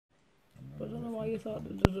you thought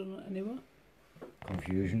it had done it anyway?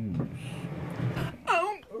 Confusion.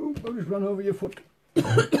 Ow! Oh, I just ran over your foot.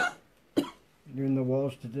 You're in the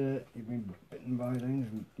walls today. You've been bitten by things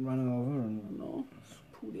and ran over and... No,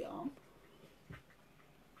 pull the arm.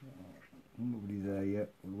 Nobody there yet.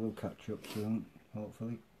 We'll catch up soon,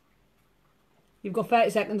 hopefully. You've got 30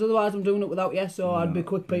 seconds, otherwise I'm doing it without you, so I'd be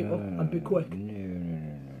quick, people. I'd be quick.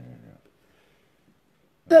 No.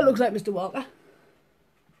 That looks like Mr. Walker.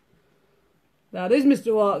 That is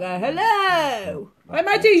Mr. Walker. Hello! Right,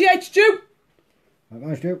 my t-shirt, Stu! Right,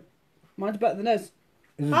 my Stu. Mine's better than his.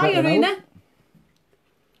 Is Hi, Arena.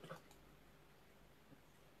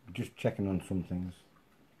 Just checking on some things.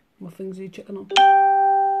 What things are you checking on?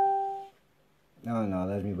 No,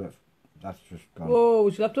 there's me whip. That's just gone. Oh,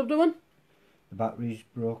 what's your laptop doing? The battery's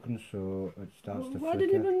broken, so it starts to Why flicker.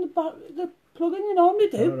 didn't you bring the plug in you normally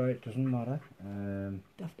do? Alright, doesn't matter.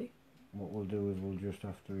 Dafty. What we'll do is we'll just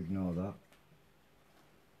have to ignore that.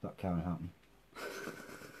 That can't happen.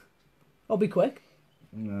 I'll be quick.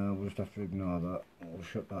 No, we'll just have to ignore that. We'll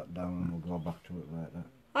shut that down and we'll go back to it later.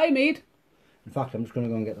 Hi, Mead. In fact, I'm just going to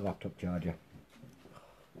go and get the laptop charger.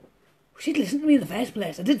 She'd listen to me in the first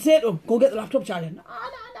place. I did say to him, go get the laptop charger. No.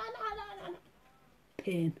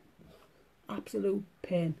 Pain. Absolute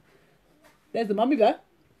pain. There's the mummy there.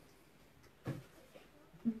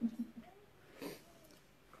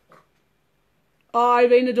 Oh,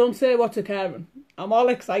 Irina, don't say what's a Karen. I'm all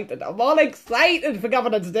excited. I'm all excited for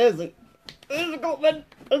Governance Daisy. There's a government.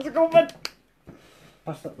 There's a government.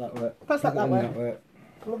 Pass that way. Pass that way.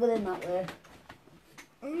 Plug it in that way.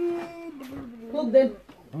 Plugged in.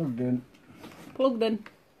 Plugged in. Plugged in.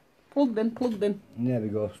 Plugged in. Plugged in. And there we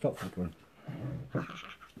go. Stop flickering.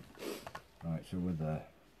 Right, so we're there.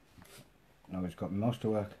 Now it's got my mouse to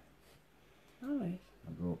work. Alright.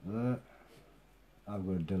 I'll go up there. I've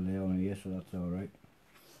got a delay on here, so that's alright.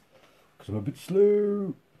 Because I'm a bit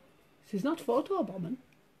slow. She's not photo bombing.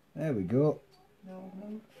 There we go. No.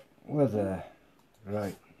 We're there.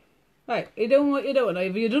 Right. Right, are you doing what you're doing?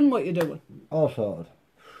 Have you done what you're doing? All sorted.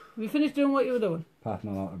 Have you finished doing what you were doing? Apart from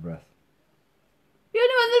I'm out of breath. You're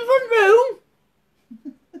doing in the front room?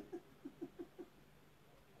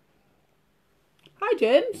 Hi,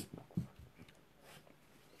 James.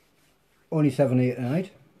 Only 7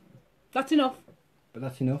 tonight. That's enough. But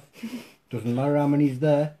that's enough. Doesn't matter how many's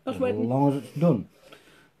there, That's as waiting. long as it's done.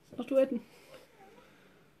 Not waiting.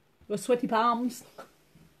 With sweaty palms.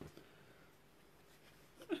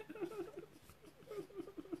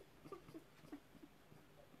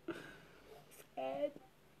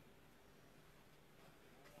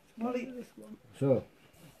 So,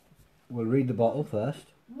 we'll read the bottle first.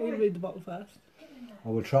 You read the bottle first. I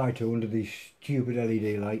will try to under the stupid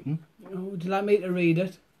LED lighting. Oh, would you like me to read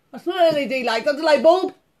it? That's not an LED light, that's a light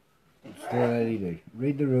bulb. It's still LED.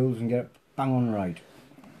 Read the rules and get it bang on right.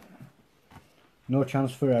 No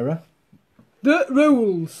chance for error. The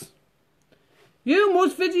rules. You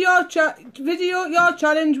must video your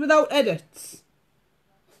challenge without edits.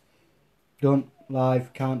 Done.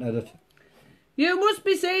 Live. Can't edit. You must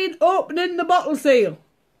be seen opening the bottle seal.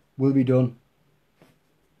 Will be done.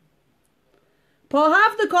 Pour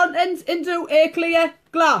half the contents into a clear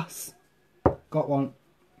glass. Got one.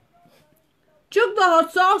 Chug the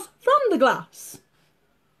hot sauce from the glass.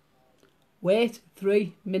 Wait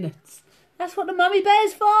 3 minutes. That's what the mummy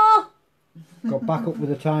bear's for. Got back up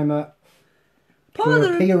with a timer.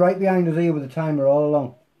 Pour Here right behind us here with a timer all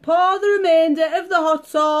along. Pour the remainder of the hot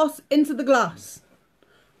sauce into the glass.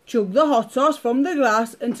 Chug the hot sauce from the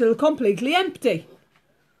glass until completely empty.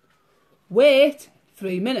 Wait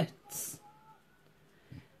 3 minutes.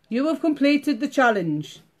 You have completed the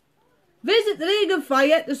challenge. Visit the League of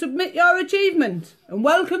Fire to submit your achievement. And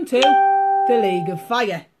welcome to the League of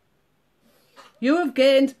Fire. You have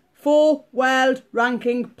gained 4 world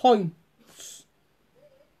ranking points.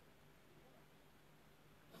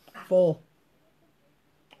 4.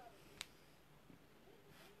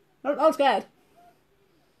 Not at all scared.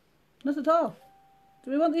 Not at all.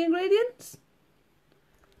 Do we want the ingredients?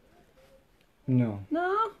 No.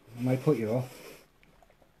 No. I might put you off.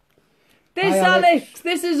 This, Hi, Alex,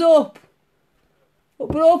 this is up.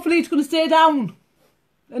 But hopefully it's going to stay down.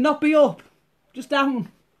 And not be up. Just down.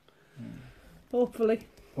 Hopefully.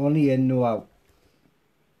 Only in, no out.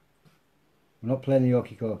 We're not playing the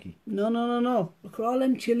Yorkie Corky. No. Look at all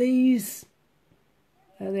them chilies.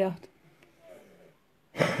 There they are.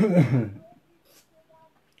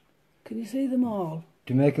 Can you see them all?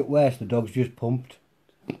 To make it worse, the dog's just pumped.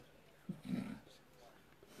 The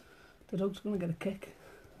dog's going to get a kick.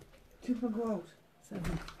 2 can go out.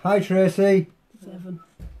 7. Hi Tracy. 7.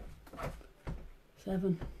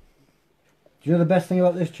 7. Do you know the best thing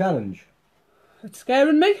about this challenge? It's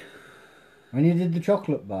scaring me. When you did the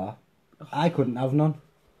chocolate bar, I couldn't have none.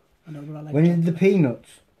 I know, but I like When you did chocolate. the peanuts,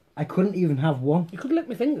 I couldn't even have one. You could lick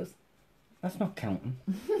my fingers. That's not counting.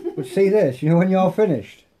 But see this, you know when you're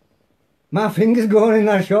finished? My finger's going in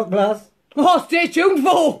that shot glass. Oh, stay tuned,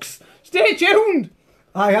 folks. Stay tuned.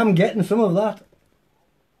 I am getting some of that.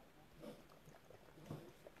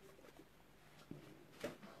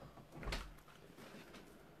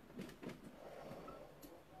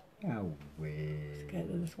 Oh, weird. Scared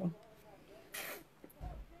of this one.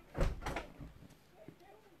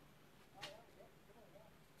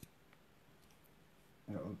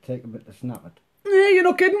 It'll take a bit to snap it. Yeah, you're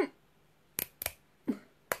not kidding.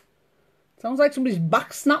 Sounds like somebody's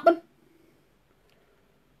back snapping.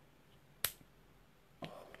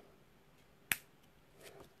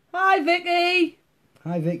 Hi, Vicky.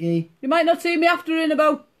 Hi, Vicky. You might not see me after in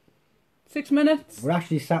about 6 minutes. We're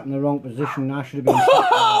actually sat in the wrong position. I should have been sat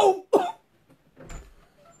Oh!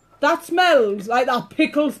 That smells like that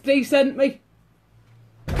pickle Steve sent me.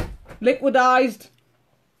 Liquidised.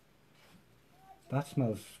 That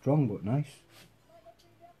smells strong but nice.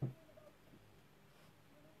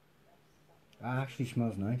 That actually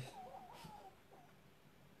smells nice.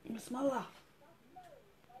 You smell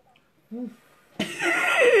that?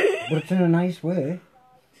 But it's in a nice way.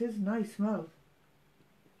 It is a nice smell.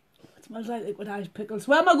 It smells like liquidised pickles.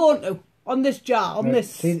 Where am I going to? On this jar, on Right,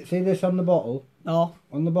 this. See this on the bottle? No.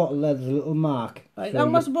 On the bottle there's a little mark. Right, So how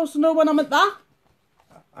am I you- supposed to know when I'm at that?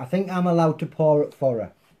 I think I'm allowed to pour it for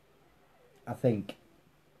her. I think.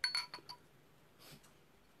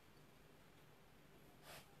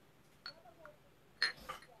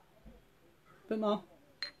 Bit more.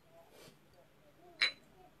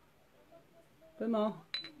 Bit more.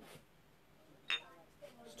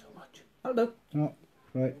 It's too much. That'll do. Oh,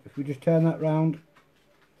 right, if we just turn that round,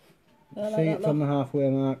 Yeah, like see that, it's on look. the halfway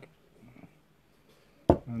mark.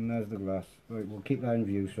 And there's the glass. Right, we'll keep that in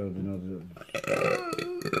view so they know that.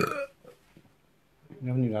 You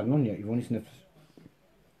haven't even had none yet, you've only sniffed.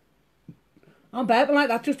 I'm burping like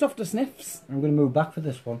that just off the sniffs. I'm going to move back for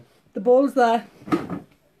this one. The bowl's there.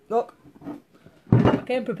 Look. I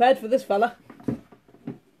came prepared for this fella.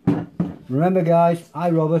 Remember guys,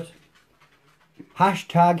 Robert.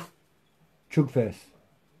 Hashtag Chugface.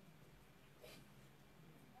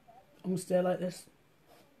 I'm gonna stay like this.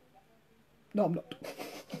 No, I'm not.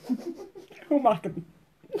 I'm acting.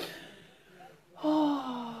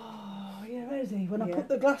 Oh, you ready? When I Yeah. put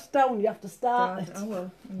the glass down, you have to start it. I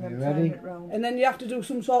will. And Are then you turn ready? it round. And then you have to do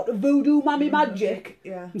some sort of voodoo mammy magic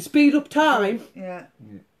Yeah. and speed up time, Yeah.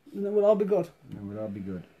 and then we'll all be good. And we'll all be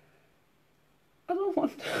good. I don't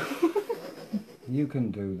want to. You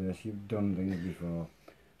can do this, you've done things before.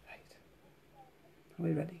 Right. Are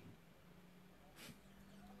we ready?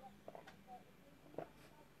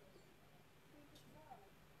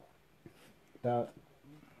 That.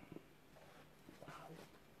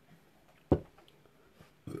 Can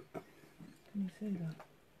you see that?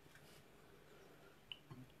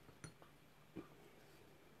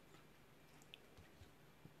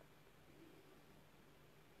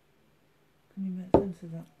 Can you make sense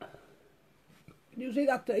of that? Can you see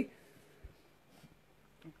that, T?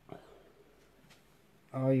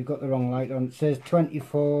 Oh, you've got the wrong light on. It says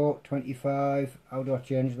 24, 25. How do I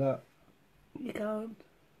change that? You can't.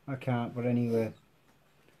 I can't, but anyway.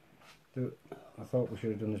 I thought we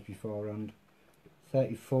should have done this beforehand.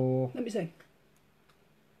 34. Let me see.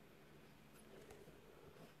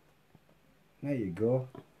 There you go.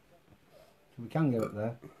 So we can get it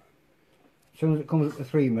there. As soon as it comes up to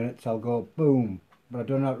 3 minutes, I'll go boom. But I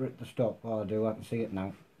don't know how to hit the stop. Oh, I do. I can see it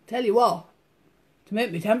now. Tell you what, to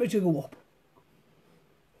make my temperature go up.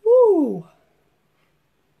 Woo!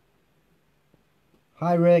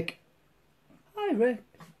 Hi, Rick. Hi, Rick.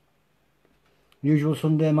 Usual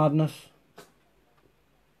Sunday madness.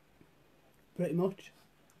 Pretty much.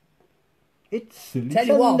 It's Silly Tell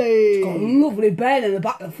you what, Sunday. it's got a lovely burn in the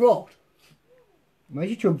back of the throat. Where's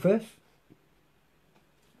your chug face?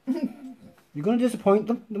 You're going to disappoint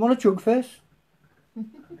them. They want a chug face.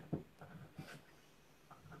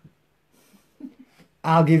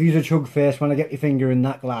 I'll give you the chug face when I get your finger in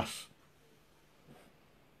that glass.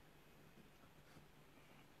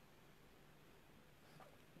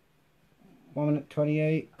 One minute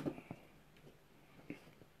 28.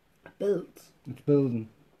 Built. It's building.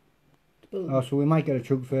 It's built. Oh, so we might get a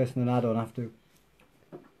chug face and then I don't have to.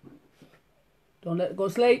 Don't let it go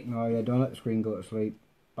to sleep. Oh yeah, don't let the screen go to sleep.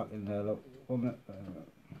 Back in there, look. 1 minute.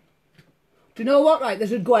 Do you know what, right? This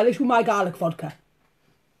would go hellish with my garlic vodka.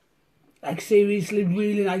 Like, seriously,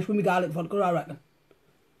 really nice with my garlic vodka, I reckon.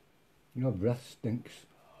 Your breath stinks.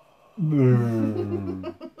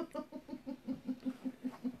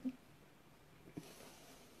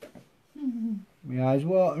 My eye's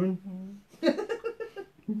watering.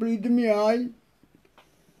 Breathe in my eye.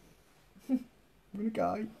 I'm gonna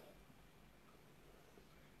die.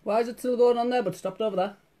 Why is it still going on there but stopped over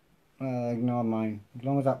there? Ignore mine. As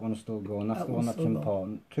long as that one's still going, that's That the one one's that's still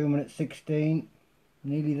important. 2 minutes 16.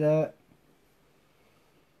 Nearly there.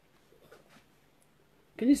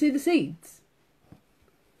 Can you see the seeds?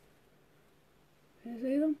 Can you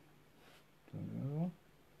see them?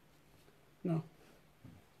 No.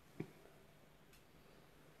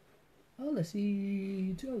 All the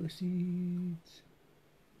seeds, all the seeds.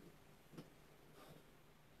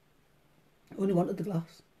 Only wanted the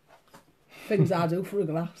glass. Things I do for a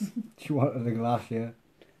glass. She wanted the glass, yeah.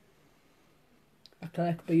 I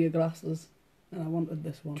collect beer glasses and I wanted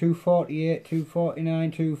this one. 248,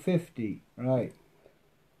 249, 250. Right.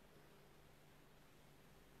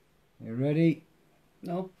 You ready?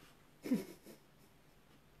 No.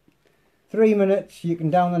 3 minutes, you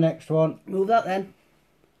can down the next one. Move that then.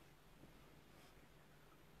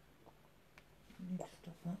 I need to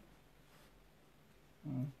stop that.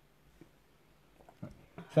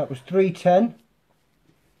 So that was 310.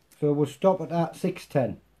 So we'll stop at that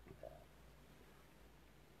 610.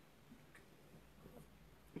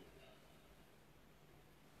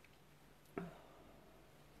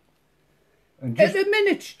 And just It's a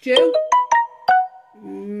minute, Stu.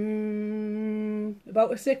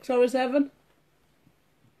 About a 6 or a 7.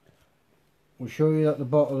 we'll show you that the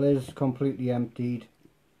bottle is completely emptied.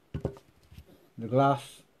 The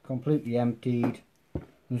glass completely emptied.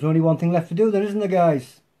 There's only one thing left to do then, isn't there,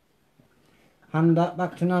 guys? Hand that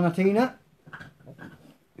back to Nana Tina.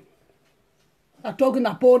 That dog in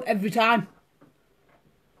that board every time.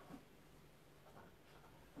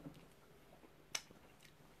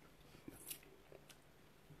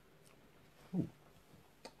 Ooh.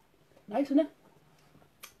 Nice, isn't it?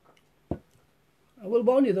 I will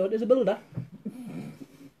warn you though, it is a builder.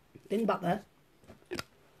 Ding back there.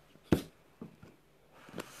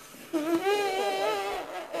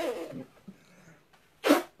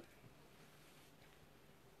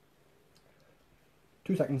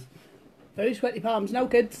 Two seconds. Very sweaty palms now,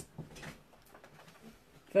 kids.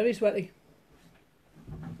 Very sweaty.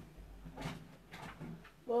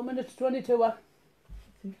 4 minutes 22.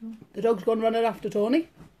 The dog's gone running after Tony.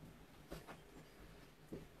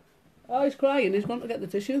 Oh, he's crying. He's gone to get the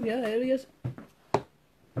tissue. Yeah, here he is.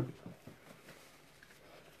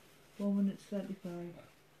 4 minutes 35.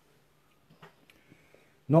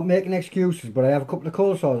 Not making excuses, but I have a couple of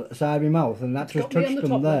cold sores at the side of my mouth, and that It's just got me on touched the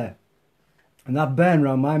them top there. And that burn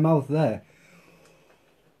around my mouth there.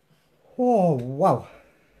 Oh, wow.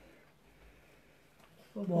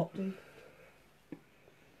 4:50.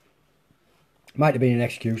 Might have been an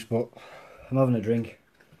excuse, but I'm having a drink.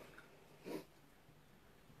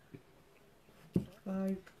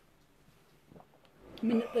 5.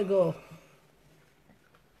 Minute to go.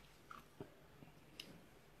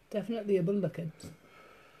 Definitely a builder, kids.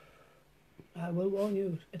 I will warn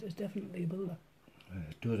you, it is definitely a builder.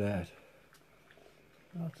 Do that.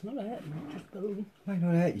 No, it's not a hit, it's just building. Might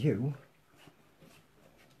not hurt you.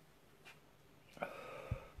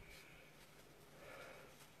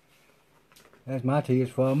 There's my tears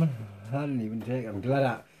forming. I didn't even take it. I'm glad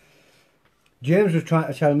that. James was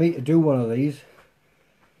trying to tell me to do one of these.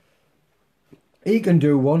 He can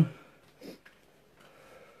do one.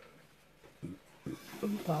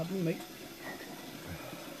 Pardon me.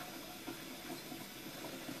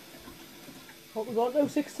 What we got now?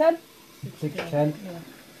 6:10? 610. Yeah.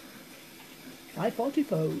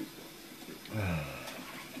 5:44.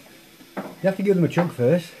 You have to give them a chug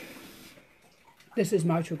first. This is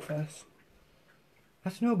my chug first.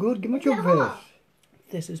 That's no good. Give them a Is chug it first. hot?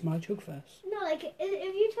 This is my chug first. No, like, have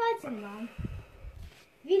you tried some, Mum?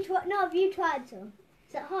 Have you tried some?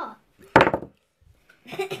 Is it hot?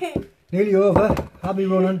 Nearly over. I'll be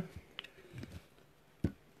running.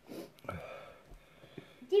 Do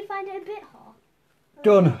you find it a bit hot? Or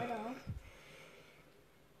Done. not at all?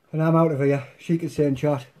 And I'm out of here. She can stay and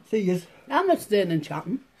chat. See yous. I'm not staying and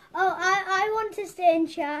chatting. Oh, I want to stay in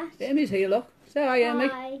chat. Amy's here, look. Say hi, Amy.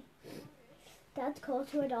 Hi. Dad's called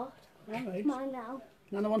to a dot. Alright. Come on now.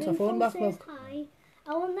 Nana wants her phone back, says look. hi.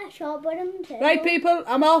 I want that short bottom too. Right, people,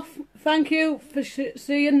 I'm off. Thank you for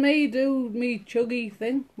seeing me do me chuggy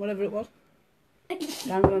thing, whatever it was.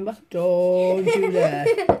 Can't remember. Don't you dare.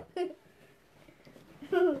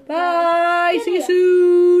 Bye. See you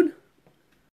soon.